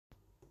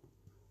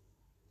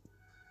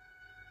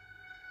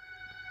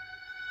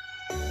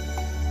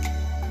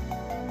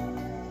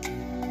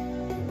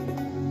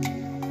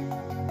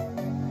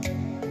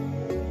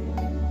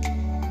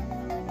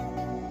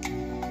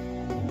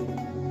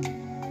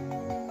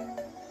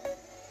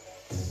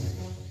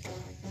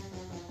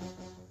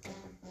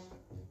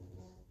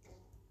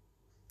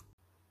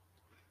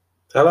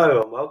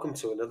Hello and welcome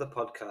to another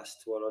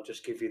podcast where I'll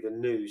just give you the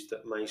news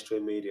that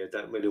mainstream media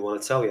don't really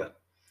want to tell you.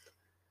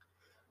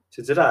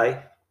 So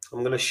today I'm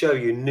going to show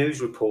you news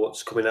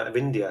reports coming out of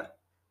India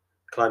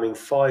claiming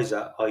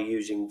Pfizer are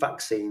using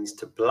vaccines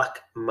to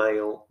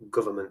blackmail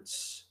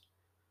governments.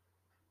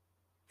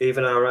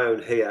 Even our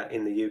own here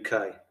in the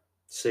UK,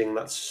 seeing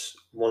that's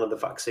one of the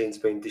vaccines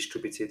being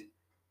distributed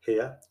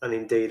here and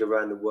indeed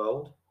around the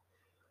world.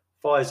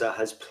 Pfizer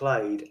has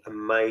played a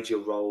major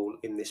role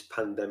in this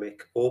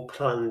pandemic or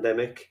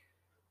plandemic,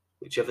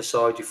 whichever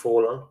side you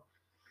fall on.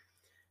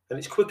 And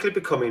it's quickly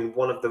becoming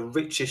one of the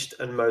richest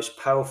and most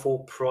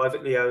powerful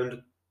privately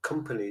owned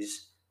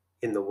companies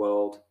in the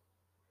world.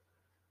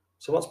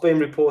 So, what's been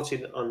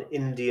reported on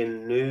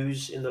Indian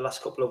news in the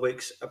last couple of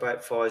weeks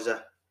about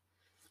Pfizer?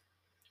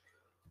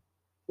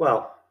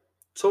 Well,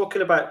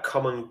 talking about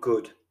common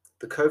good,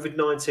 the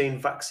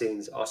COVID-19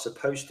 vaccines are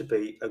supposed to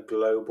be a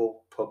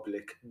global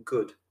public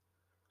good.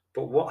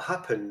 But what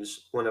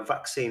happens when a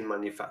vaccine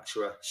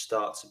manufacturer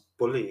starts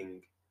bullying?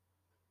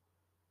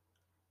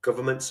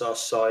 Governments are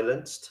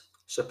silenced,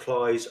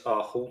 supplies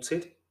are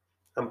halted,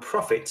 and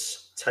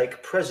profits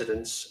take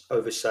precedence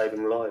over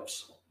saving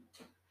lives.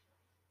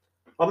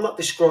 I'm not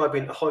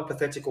describing a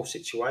hypothetical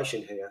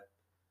situation here,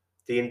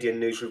 the Indian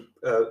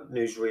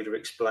newsreader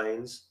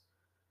explains.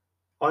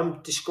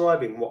 I'm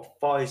describing what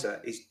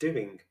Pfizer is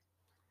doing.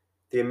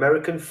 The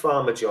American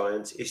pharma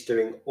giant is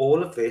doing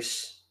all of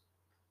this.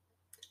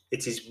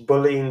 It is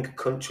bullying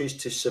countries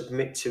to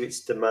submit to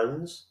its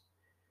demands.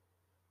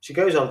 She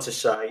goes on to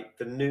say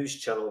the news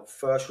channel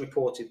first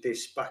reported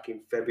this back in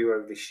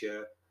February this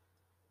year.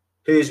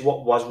 Here's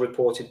what was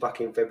reported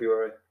back in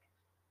February.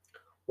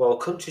 While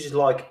countries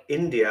like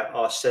India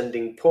are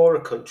sending poorer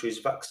countries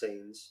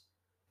vaccines,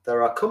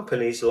 there are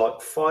companies like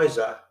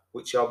Pfizer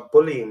which are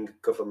bullying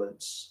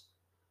governments.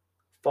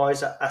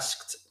 Pfizer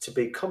asked to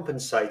be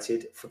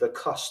compensated for the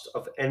cost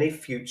of any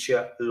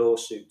future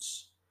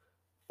lawsuits.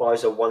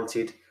 Pfizer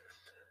wanted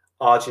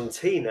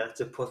Argentina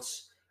to put,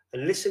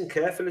 and listen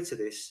carefully to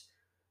this,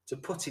 to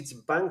put its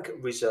bank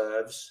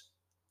reserves,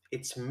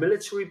 its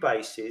military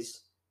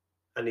bases,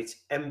 and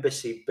its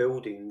embassy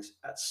buildings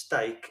at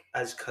stake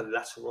as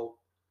collateral.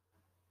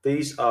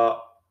 These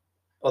are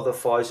other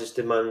Pfizer's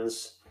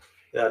demands.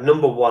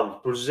 Number one,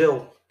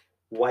 Brazil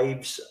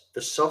waives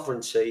the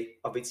sovereignty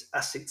of its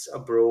assets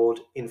abroad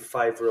in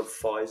favour of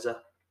Pfizer.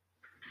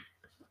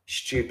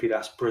 Stupid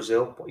ass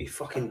Brazil. What are you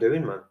fucking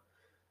doing, man?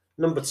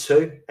 Number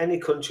two, any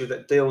country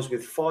that deals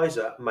with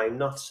Pfizer may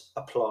not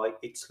apply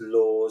its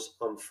laws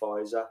on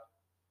Pfizer.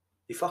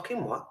 You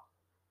fucking what?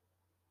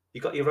 You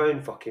got your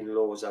own fucking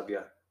laws, have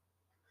you?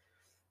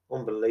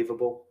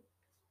 Unbelievable.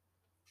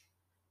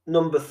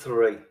 Number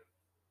three,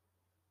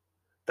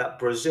 that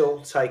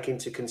Brazil take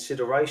into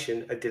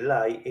consideration a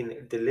delay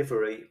in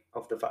delivery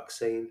of the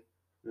vaccine.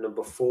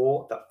 Number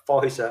four, that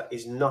Pfizer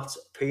is not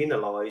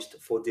penalised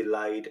for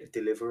delayed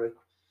delivery.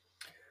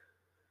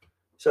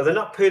 So they're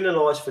not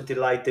penalised for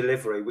delayed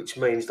delivery, which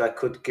means they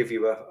could give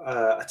you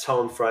a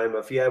time frame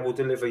of, yeah, we'll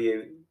deliver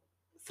you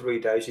 3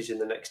 doses in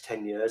the next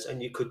 10 years,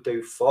 and you could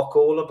do fuck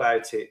all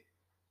about it.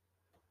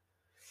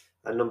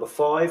 And number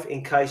five,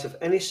 in case of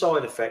any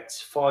side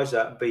effects,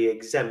 Pfizer be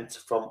exempt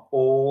from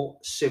all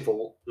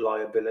civil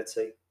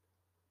liability.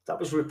 That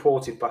was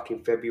reported back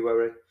in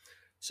February.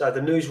 So the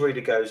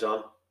newsreader goes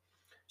on.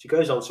 She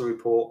goes on to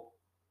report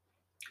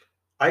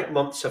 8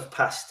 months have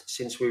passed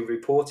since we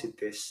reported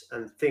this,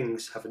 and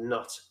things have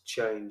not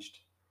changed.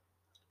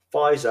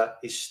 Pfizer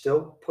is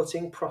still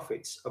putting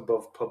profits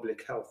above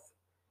public health.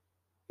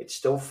 It's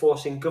still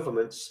forcing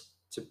governments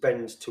to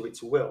bend to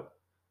its will.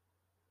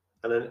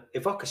 And an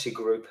advocacy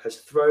group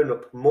has thrown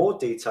up more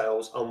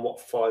details on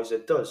what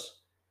Pfizer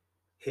does.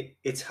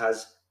 It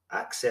has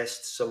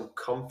accessed some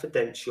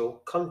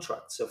confidential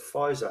contracts of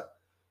Pfizer,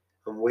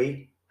 and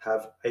we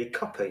have a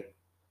copy.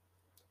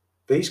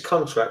 These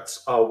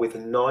contracts are with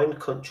 9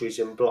 countries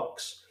in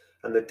blocks,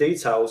 and the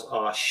details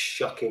are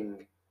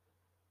shocking.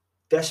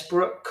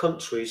 Desperate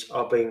countries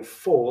are being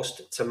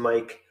forced to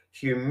make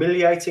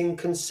humiliating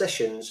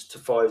concessions to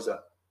Pfizer.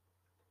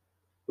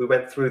 We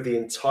went through the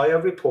entire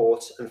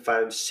report and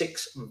found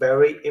 6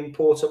 very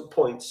important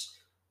points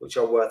which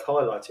are worth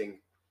highlighting.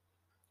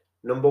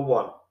 Number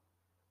 1,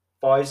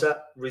 Pfizer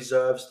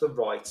reserves the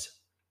right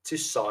to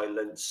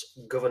silence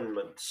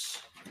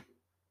governments.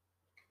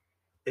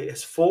 It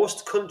has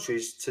forced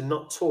countries to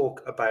not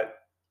talk about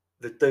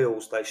the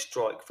deals they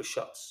strike for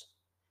shots.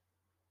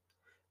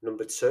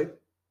 Number 2,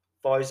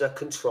 Pfizer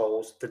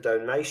controls the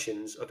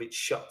donations of its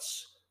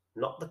shots,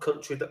 not the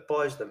country that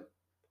buys them.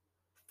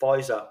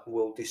 Pfizer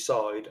will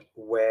decide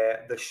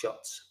where the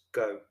shots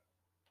go.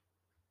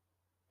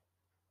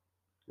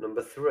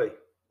 Number 3,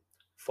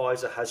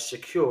 Pfizer has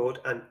secured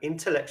an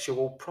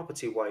intellectual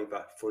property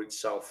waiver for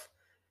itself,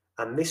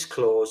 and this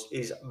clause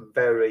is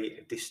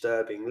very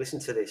disturbing. Listen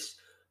to this.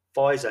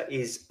 Pfizer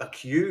is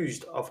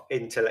accused of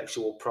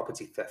intellectual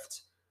property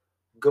theft.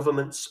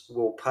 Governments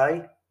will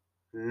pay,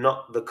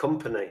 not the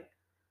company.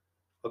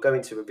 I'll go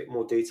into a bit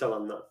more detail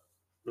on that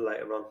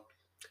later on.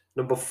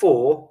 Number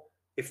 4,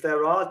 if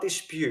there are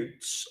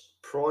disputes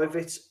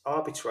private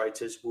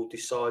arbitrators will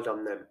decide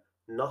on them,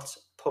 not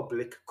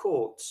public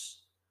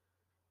courts.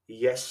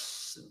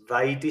 Yes,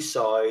 they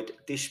decide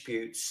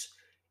disputes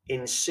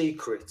in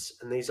secret,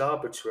 and these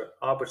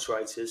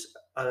arbitrators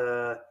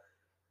are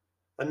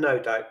no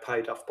doubt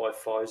paid off by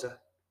Pfizer.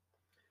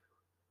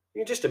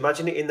 You can just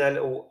imagine it in their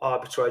little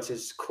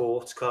arbitrators'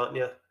 court, can't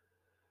you?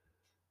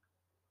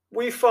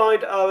 We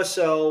find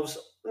ourselves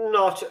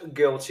not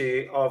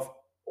guilty of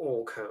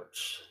all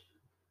counts.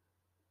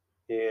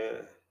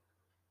 Yeah.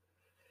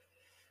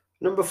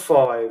 Number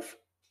 5,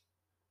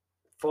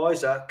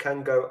 Pfizer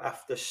can go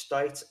after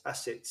state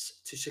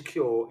assets to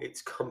secure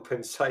its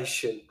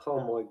compensation.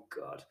 Oh my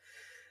God.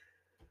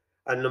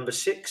 And number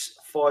 6,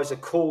 Pfizer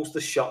calls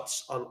the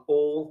shots on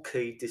all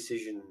key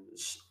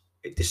decisions.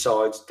 It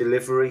decides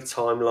delivery,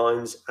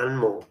 timelines, and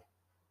more.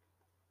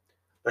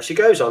 Now she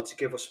goes on to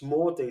give us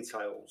more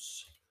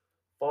details.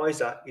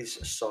 Pfizer is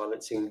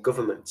silencing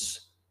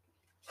governments.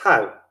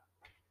 How?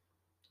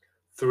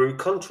 Through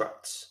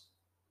contracts.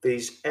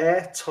 These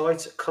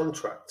airtight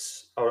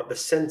contracts are at the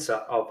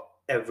centre of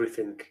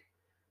everything.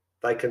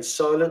 They can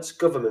silence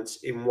governments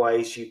in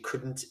ways you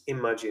couldn't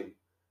imagine.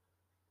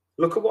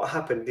 Look at what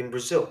happened in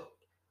Brazil.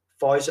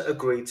 Pfizer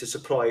agreed to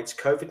supply its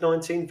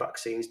COVID-19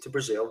 vaccines to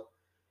Brazil,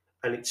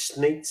 and it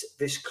sneaked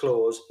this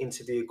clause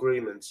into the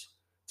agreement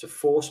to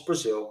force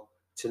Brazil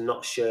to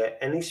not share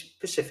any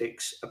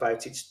specifics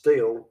about its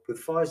deal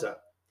with Pfizer.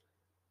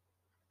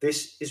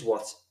 This is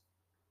what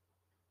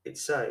it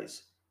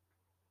says.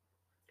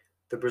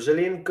 The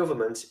Brazilian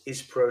government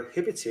is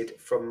prohibited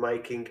from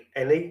making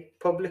any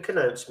public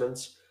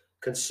announcements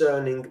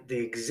concerning the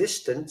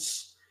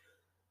existence,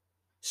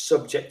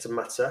 subject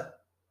matter,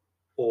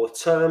 or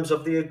terms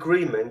of the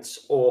agreement,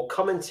 or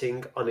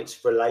commenting on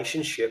its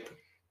relationship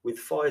with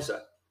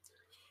Pfizer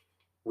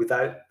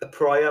without the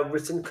prior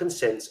written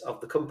consent of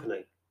the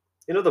company.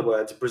 In other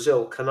words,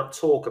 Brazil cannot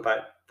talk about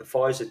the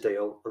Pfizer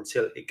deal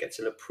until it gets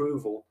an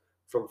approval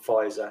from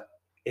Pfizer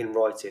in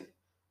writing.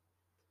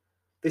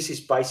 This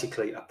is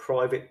basically a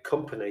private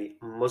company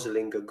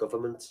muzzling a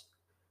government.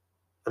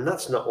 And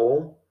that's not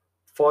all.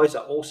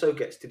 Pfizer also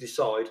gets to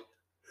decide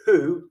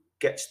who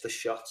gets the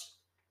shot.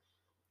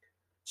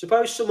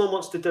 Suppose someone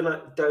wants to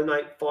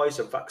donate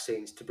Pfizer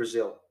vaccines to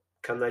Brazil.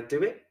 Can they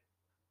do it?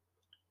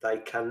 They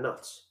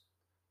cannot.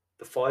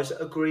 The Pfizer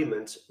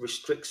agreement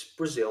restricts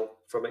Brazil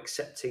from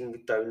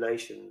accepting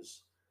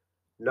donations.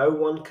 No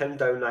one can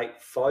donate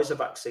Pfizer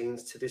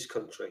vaccines to this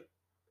country.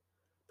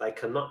 They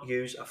cannot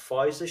use a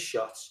Pfizer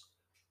shot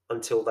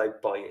until they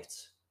buy it.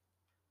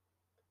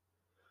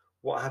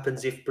 What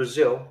happens if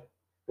Brazil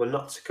were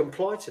not to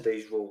comply to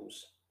these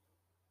rules?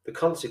 The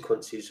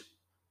consequences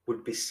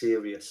would be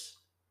serious.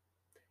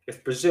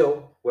 If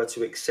Brazil were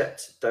to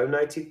accept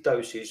donated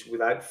doses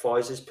without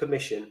Pfizer's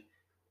permission,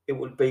 it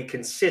would be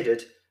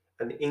considered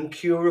an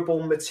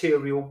incurable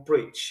material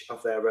breach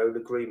of their own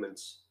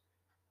agreements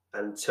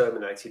and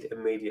terminated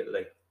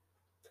immediately.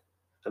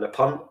 And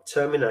upon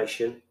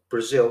termination,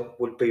 Brazil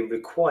would be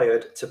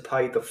required to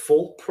pay the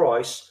full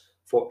price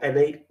for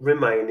any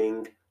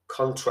remaining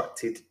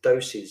contracted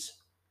doses.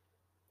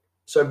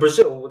 So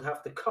Brazil would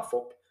have to cough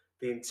up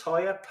the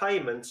entire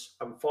payment,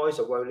 and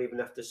Pfizer won't even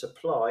have to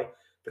supply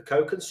the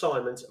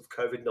co-consignment of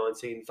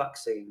COVID-19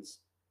 vaccines.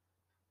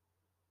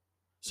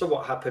 So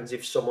what happens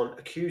if someone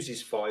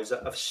accuses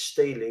Pfizer of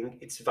stealing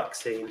its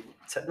vaccine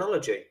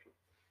technology?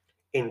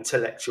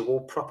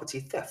 Intellectual property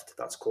theft,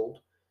 that's called.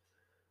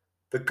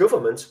 The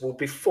government will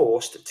be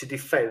forced to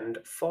defend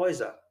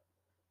Pfizer.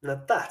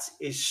 Now that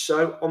is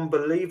so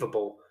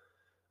unbelievable.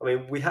 I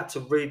mean, we had to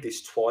read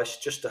this twice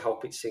just to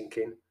help it sink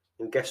in.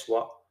 And guess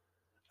what?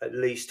 At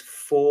least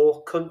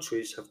 4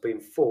 countries have been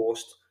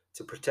forced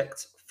to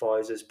protect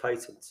Pfizer's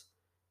patent,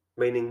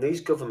 meaning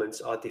these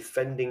governments are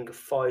defending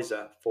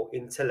Pfizer for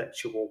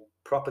intellectual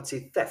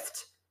property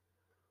theft,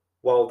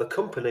 while the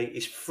company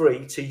is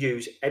free to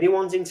use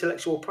anyone's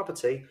intellectual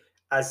property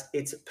as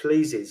it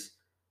pleases.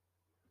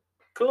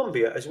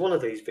 Colombia is one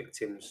of these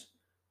victims.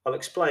 I'll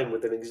explain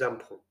with an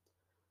example.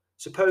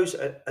 Suppose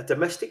a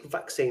domestic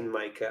vaccine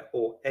maker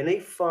or any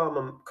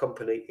pharma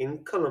company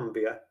in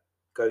Colombia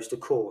goes to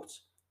court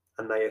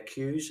and they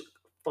accuse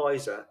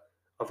Pfizer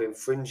of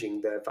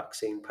infringing their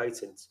vaccine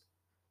patent.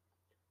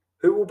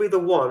 Who will be the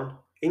one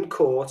in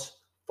court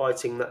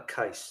fighting that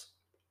case?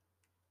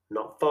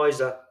 Not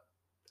Pfizer.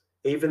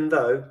 Even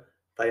though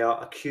they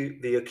are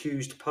the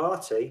accused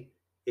party,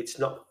 it's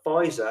not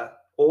Pfizer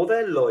or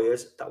their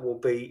lawyers that will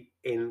be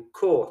in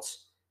court.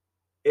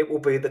 It will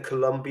be the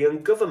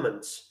Colombian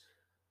government.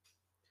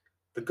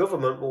 The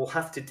government will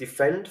have to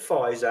defend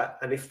Pfizer,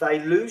 and if they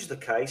lose the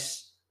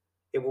case,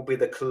 it will be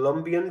the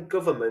Colombian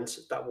government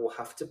that will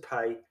have to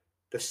pay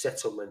the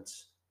settlement,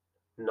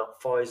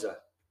 not Pfizer.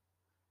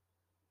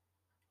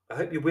 I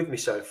hope you're with me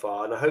so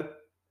far, and I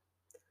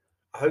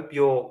hope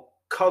your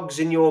cogs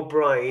in your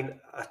brain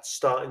are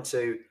starting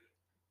to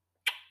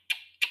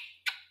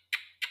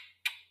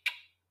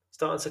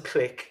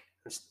click,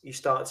 and you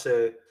start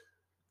to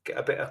get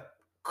a bit of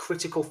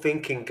critical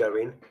thinking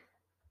going,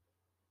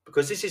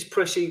 because this is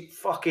pretty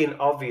fucking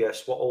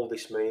obvious what all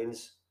this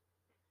means.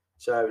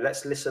 So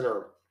let's listen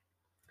on.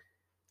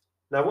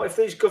 Now, what if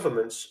these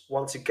governments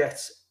want to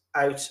get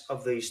out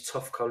of these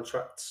tough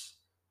contracts?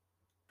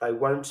 They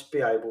won't be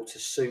able to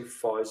sue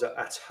Pfizer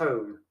at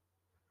home.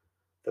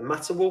 The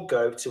matter will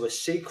go to a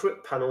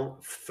secret panel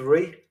of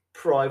 3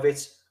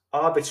 private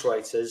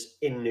arbitrators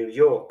in New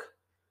York.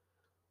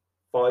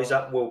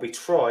 Pfizer will be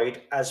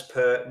tried as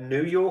per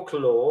New York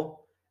law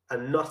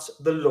and not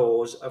the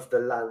laws of the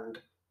land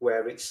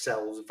where it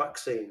sells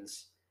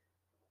vaccines.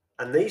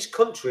 And these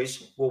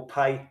countries will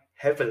pay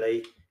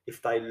heavily if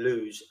they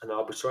lose an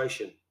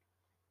arbitration.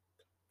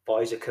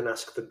 Pfizer can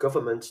ask the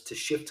government to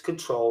shift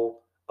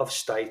control of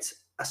state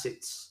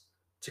assets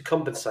to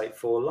compensate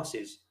for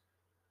losses.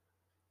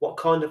 What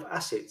kind of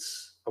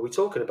assets are we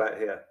talking about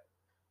here?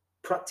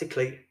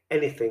 Practically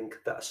anything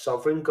that a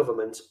sovereign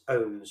government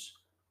owns.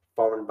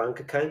 Foreign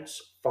bank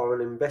accounts,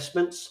 foreign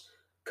investments,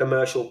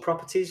 commercial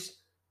properties,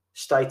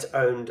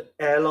 state-owned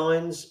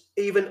airlines,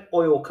 even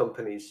oil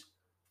companies.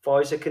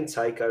 Pfizer can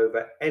take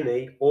over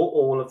any or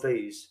all of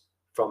these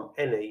from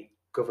any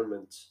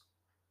government.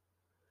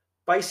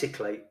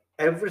 Basically,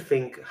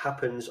 everything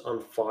happens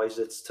on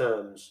Pfizer's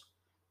terms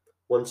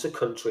once a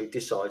country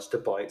decides to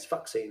buy its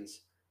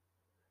vaccines.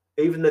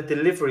 Even the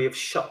delivery of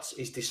shots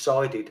is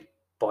decided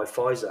by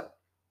Pfizer.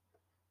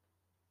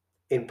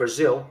 In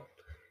Brazil,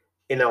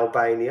 in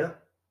Albania,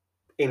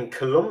 in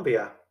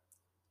Colombia,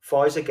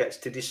 Pfizer gets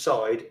to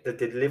decide the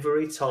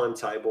delivery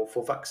timetable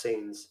for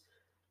vaccines,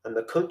 and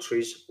the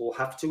countries will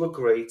have to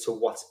agree to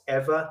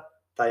whatever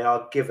they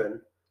are given,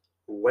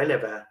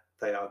 whenever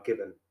they are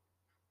given.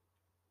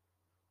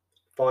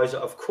 Pfizer,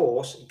 of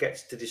course,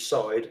 gets to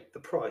decide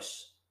the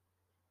price.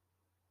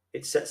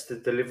 It sets the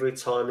delivery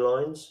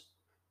timelines.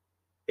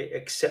 It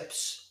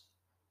accepts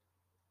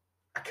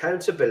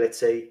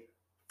accountability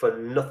for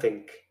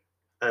nothing.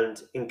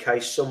 And in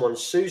case someone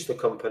sues the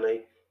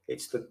company,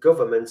 it's the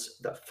government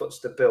that foots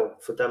the bill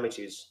for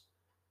damages.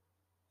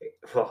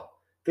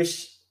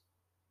 This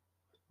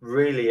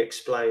really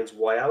explains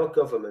why our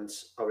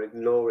governments are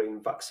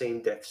ignoring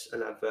vaccine deaths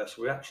and adverse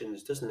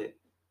reactions, doesn't it?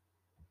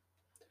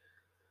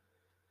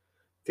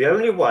 The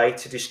only way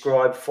to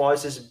describe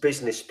Pfizer's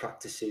business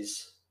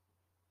practices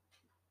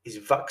is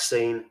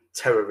vaccine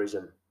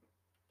terrorism.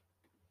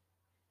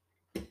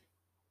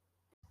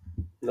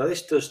 Now,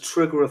 this does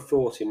trigger a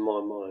thought in my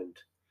mind.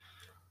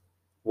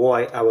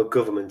 Why our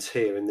government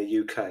here in the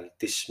UK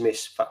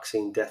dismiss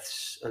vaccine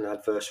deaths and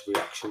adverse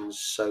reactions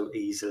so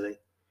easily.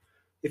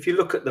 If you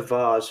look at the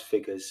VAERS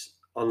figures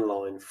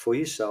online for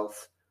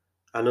yourself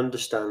and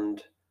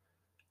understand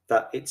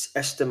that it's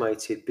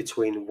estimated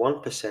between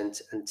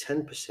 1% and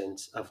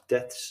 10% of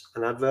deaths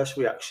and adverse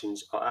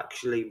reactions are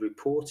actually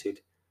reported.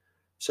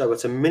 So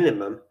at a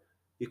minimum,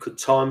 you could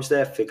times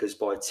their figures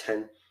by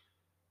 10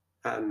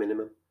 at a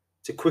minimum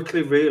to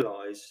quickly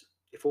realise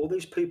if all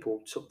these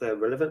people took their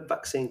relevant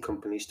vaccine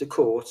companies to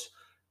court,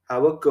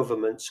 our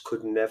governments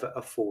could never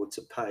afford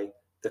to pay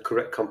the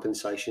correct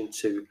compensation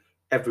to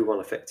everyone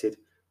affected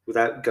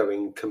without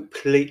going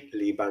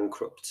completely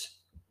bankrupt.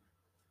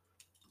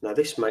 Now,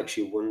 this makes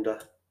you wonder.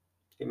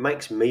 It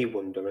makes me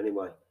wonder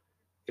anyway,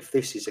 if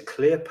this is a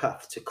clear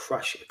path to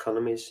crash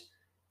economies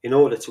in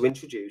order to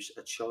introduce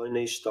a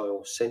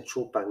Chinese-style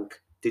central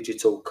bank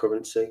digital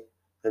currency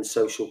and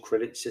social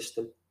credit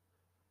system.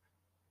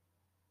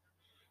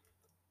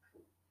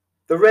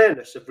 The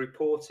rareness of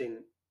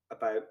reporting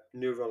about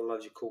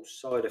neurological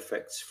side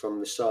effects from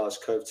the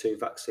SARS-CoV-2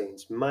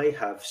 vaccines may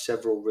have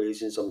several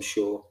reasons, I'm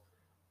sure,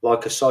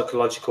 like a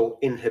psychological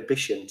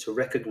inhibition to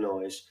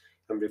recognise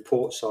and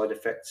report side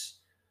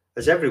effects,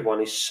 as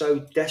everyone is so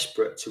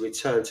desperate to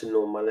return to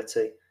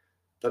normality.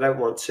 They don't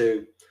want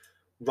to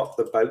rock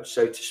the boat,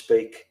 so to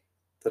speak.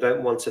 They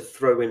don't want to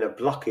throw in a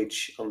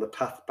blockage on the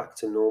path back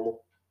to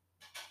normal.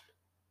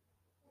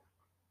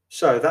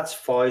 So that's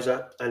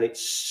Pfizer and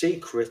its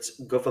secret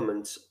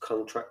government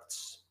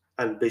contracts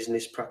and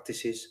business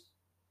practices.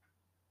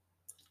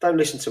 Don't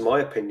listen to my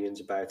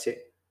opinions about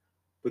it.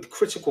 With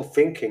critical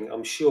thinking,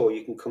 I'm sure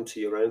you can come to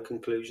your own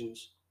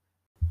conclusions.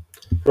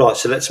 Right,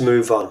 so let's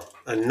move on.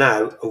 And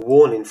now a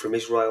warning from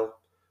Israel,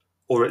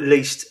 or at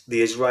least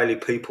the Israeli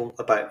people,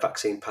 about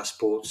vaccine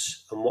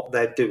passports and what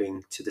they're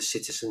doing to the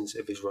citizens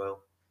of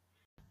Israel.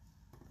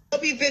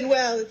 Hope you've been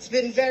well. It's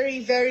been very,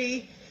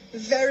 very,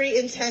 very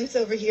intense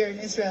over here in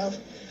Israel.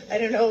 I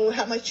don't know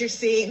how much you're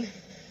seeing,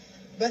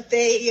 but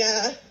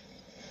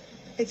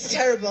it's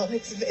terrible.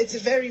 It's a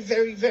very,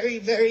 very, very,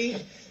 very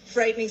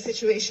frightening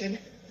situation.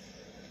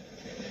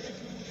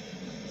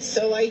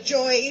 So I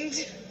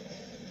joined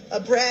a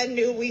brand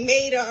new, we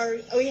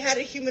had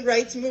a human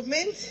rights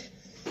movement,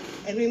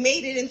 and we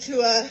made it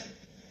into a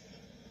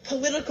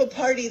political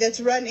party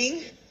that's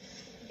running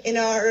in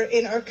our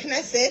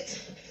Knesset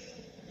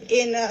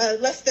in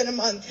less than a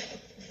month.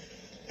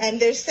 And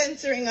they're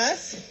censoring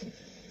us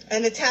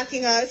and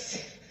attacking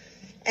us,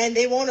 and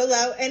they won't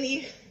allow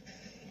any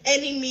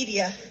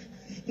media,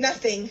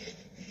 nothing.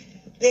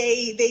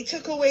 They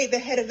took away the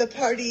head of the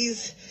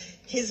party's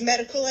his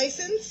medical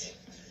license,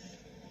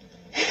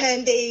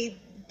 and they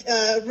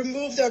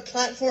removed our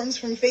platforms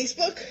from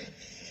Facebook,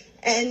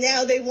 and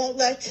now they won't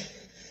let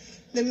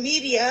the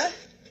media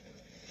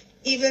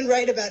even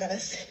write about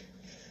us.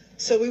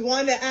 So we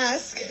want to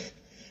ask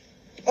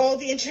all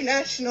the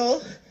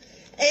international,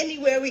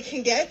 anywhere we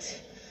can get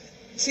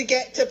to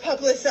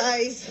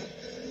publicize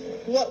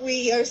what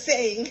we are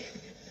saying.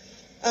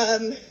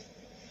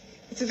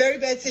 It's a very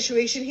bad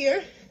situation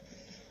here.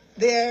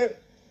 They're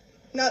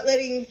not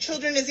letting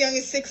children as young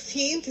as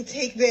 16 to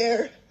take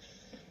their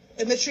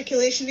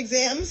matriculation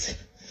exams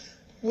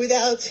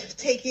without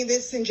taking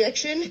this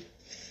injection.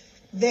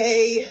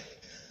 They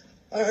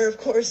are, of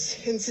course,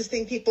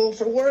 insisting people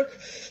for work.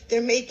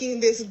 They're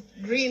making this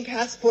green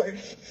passport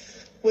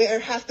where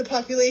half the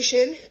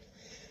population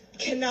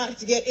cannot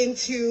get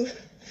into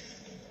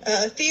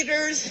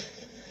theaters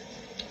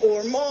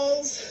or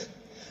malls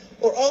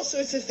or all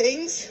sorts of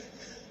things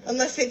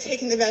unless they've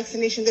taken the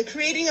vaccination. They're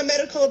creating a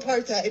medical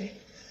apartheid.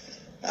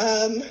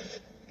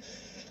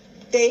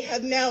 They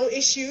have now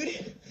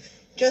issued,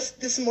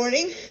 just this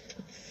morning,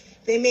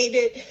 they made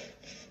it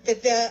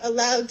that they're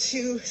allowed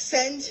to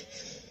send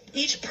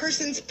each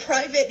person's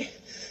private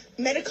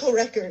medical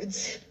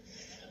records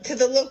to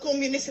the local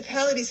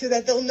municipality so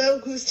that they'll know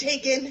who's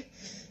taken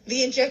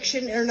the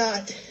injection or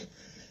not.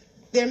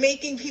 They're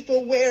making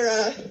people wear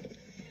a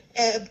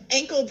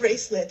ankle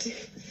bracelet,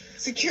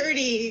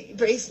 security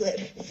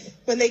bracelet,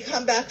 when they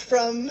come back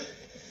from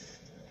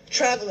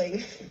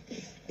traveling.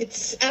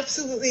 It's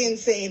absolutely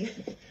insane.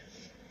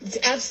 It's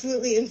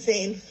absolutely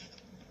insane.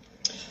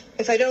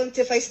 If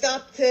I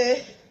stop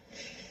to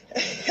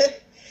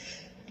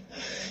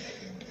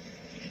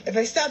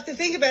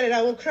think about it,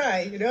 I will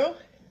cry, you know?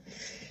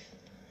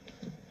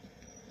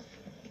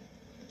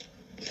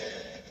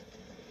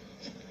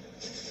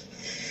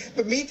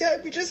 But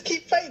meantime, we just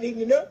keep fighting,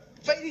 you know?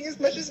 Fighting as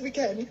much as we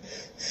can.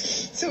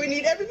 So we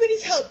need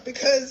everybody's help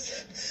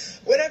because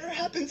whatever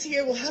happens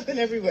here will happen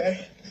everywhere.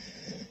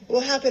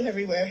 Will happen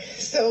everywhere.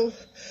 So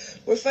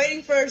we're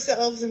fighting for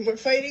ourselves and we're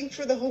fighting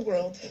for the whole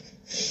world.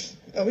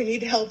 And we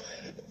need help.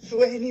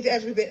 We need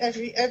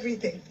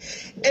everything.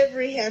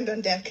 Every hand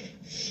on deck.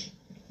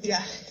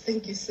 Yeah,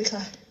 thank you,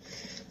 Slicha.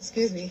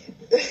 Excuse me.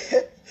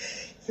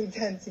 It's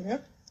intense, you know?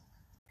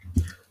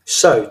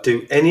 So,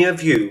 do any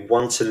of you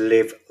want to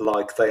live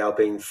like they are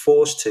being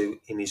forced to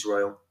in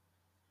Israel?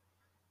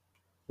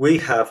 We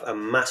have a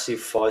massive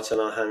fight on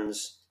our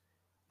hands,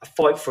 a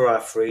fight for our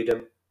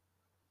freedom.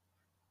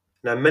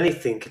 Now, many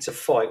think it's a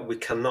fight we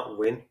cannot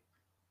win.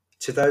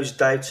 To those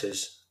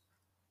doubters,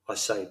 I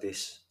say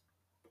this.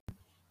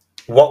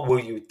 What will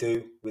you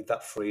do with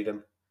that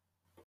freedom?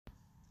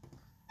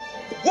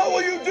 What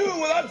will you do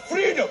without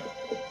freedom?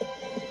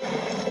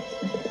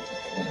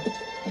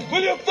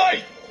 Will you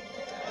fight?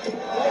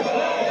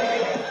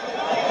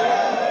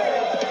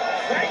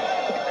 Fight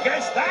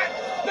against that?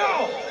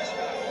 No!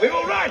 We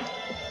will run!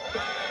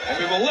 And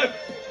we will live.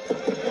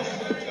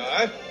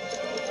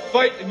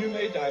 Fight and you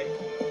may die.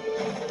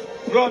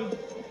 Run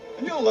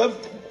and you'll live.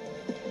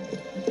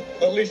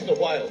 At least a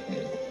while.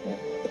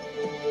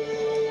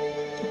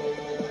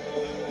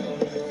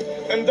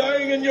 And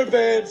dying in your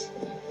beds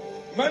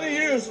many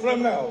years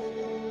from now,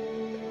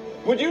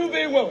 would you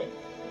be willing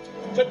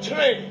to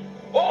trade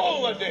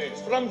all the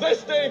days from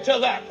this day to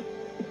that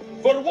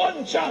for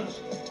one chance,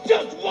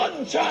 just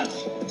one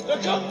chance, to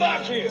come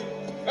back here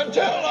and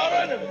tell our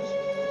enemies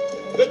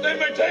that they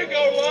may take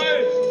our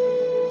lives,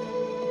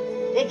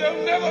 but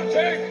they'll never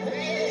take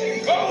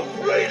our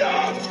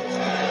freedom?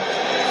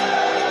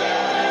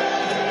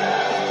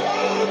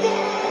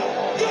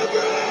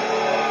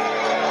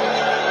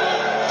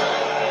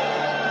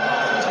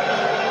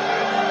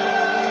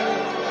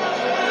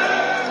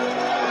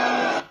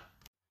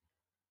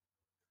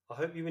 I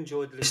hope you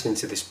enjoyed listening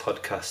to this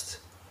podcast.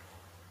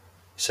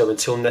 So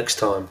until next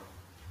time,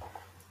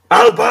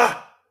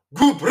 Alba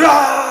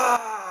Gubra!